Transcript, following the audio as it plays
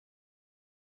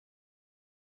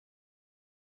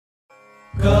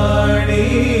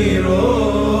காணீரோ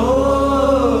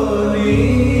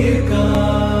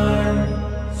நீர்காண்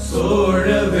சோழ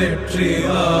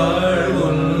வெற்றியாள்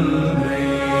ஒன்றை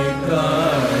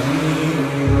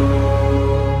காணீரோ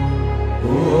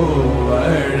ஓ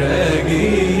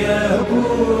அழகிய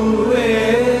பூவே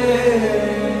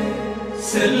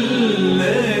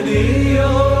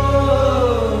செல்லதியோ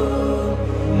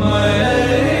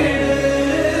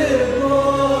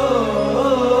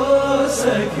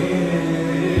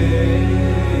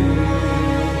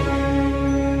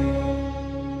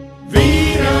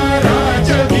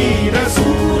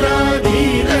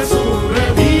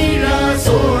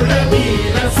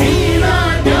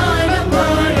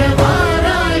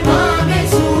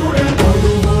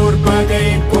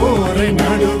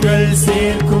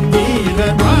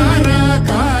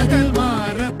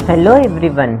Hello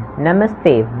everyone,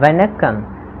 Namaste, Vanakkam.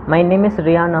 My name is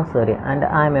Riyana and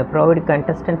I am a proud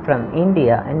contestant from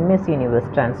India in Miss Universe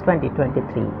Trans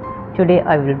 2023. Today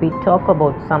I will be talk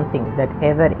about something that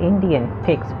every Indian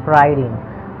takes pride in,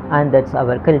 and that's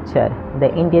our culture. The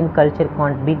Indian culture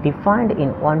can't be defined in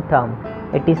one term.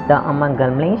 It is the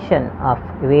amalgamation of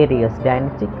various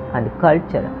dynastic and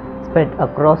culture spread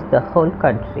across the whole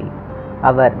country.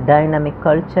 Our dynamic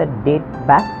culture dates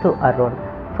back to around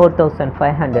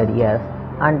 4,500 years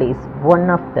and is one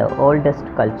of the oldest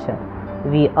culture.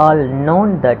 We all know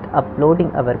that uploading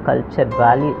our culture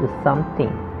value is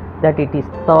something that it is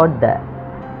thought that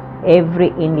every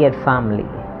Indian family,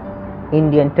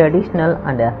 Indian traditional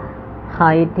and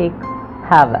high-tech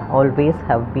have always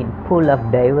have been full of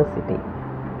diversity,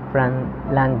 from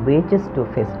languages to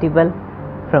festival,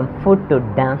 from food to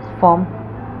dance form.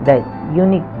 The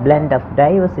unique blend of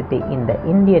diversity in the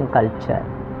Indian culture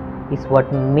is what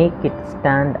make it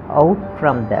stand out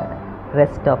from the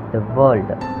rest of the world.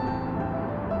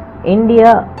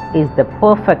 India is the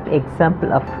perfect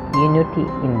example of unity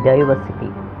in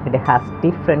diversity. It has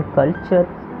different cultures,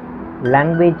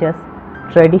 languages,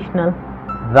 traditional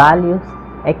values,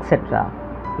 etc.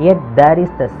 Yet there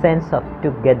is the sense of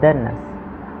togetherness,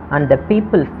 and the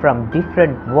people from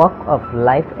different walk of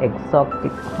life exist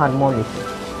harmoniously.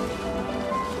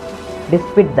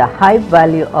 Despite the high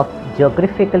value of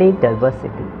geographically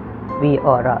diversity, we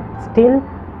are still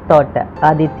taught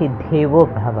Aditi Devo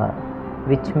Bhava,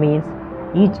 which means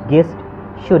each guest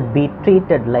should be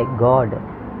treated like God,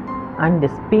 and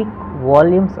speak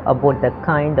volumes about the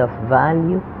kind of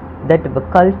value that the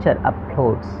culture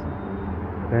upholds: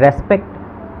 respect,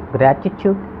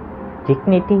 gratitude,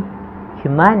 dignity,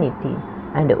 humanity,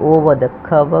 and over the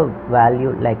cover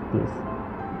value like this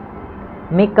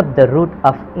make up the root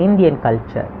of Indian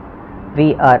culture. We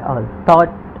are all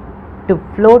taught to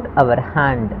float our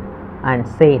hand and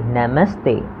say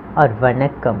Namaste or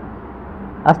Vanakkam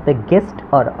as the guest,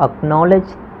 or acknowledge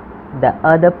the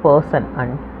other person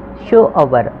and show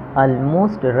our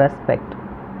utmost respect.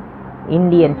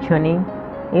 Indian cuisine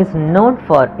is known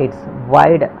for its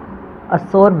wide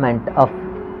assortment of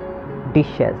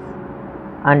dishes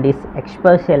and is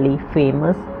especially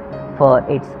famous for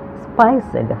its spice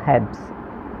and herbs.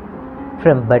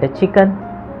 From butter chicken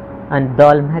and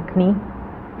dal makhani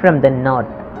from the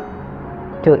north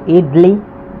to idli,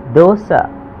 dosa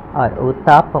or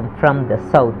uttapam from the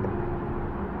south.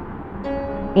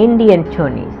 Indian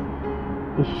cuisine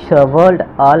is served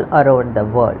all around the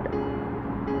world.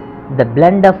 The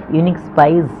blend of unique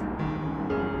spice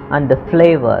and the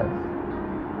flavors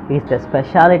is the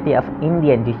specialty of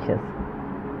Indian dishes.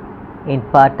 In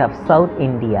part of South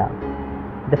India,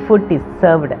 the food is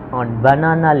served on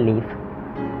banana leaf,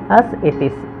 as it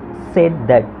is said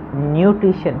that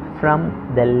nutrition from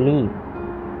the leaf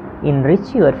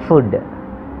enrich your food.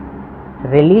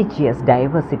 Religious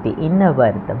diversity is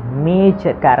the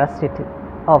major characteristic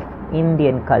of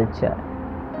Indian culture.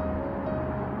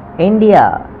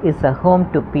 India is a home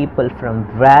to people from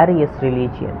various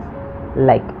religions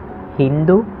like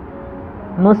Hindu,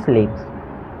 Muslims,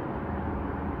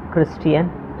 Christian,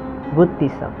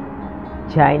 Buddhism,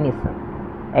 Jainism,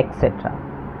 etc.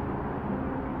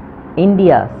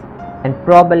 India's and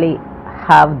probably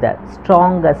have the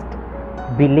strongest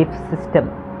belief system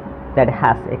that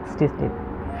has existed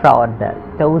for the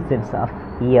thousands of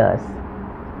years.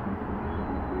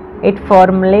 It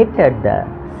formulated the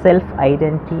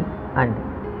self-identity and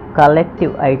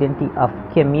collective identity of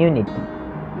community,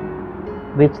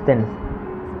 which then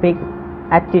speak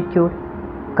attitude,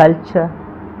 culture,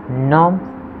 norms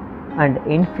and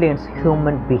influence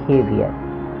human behavior.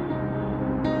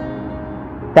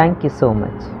 Thank you so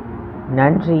much.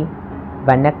 Nandri,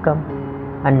 Vanakkam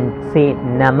and say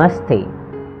Namaste.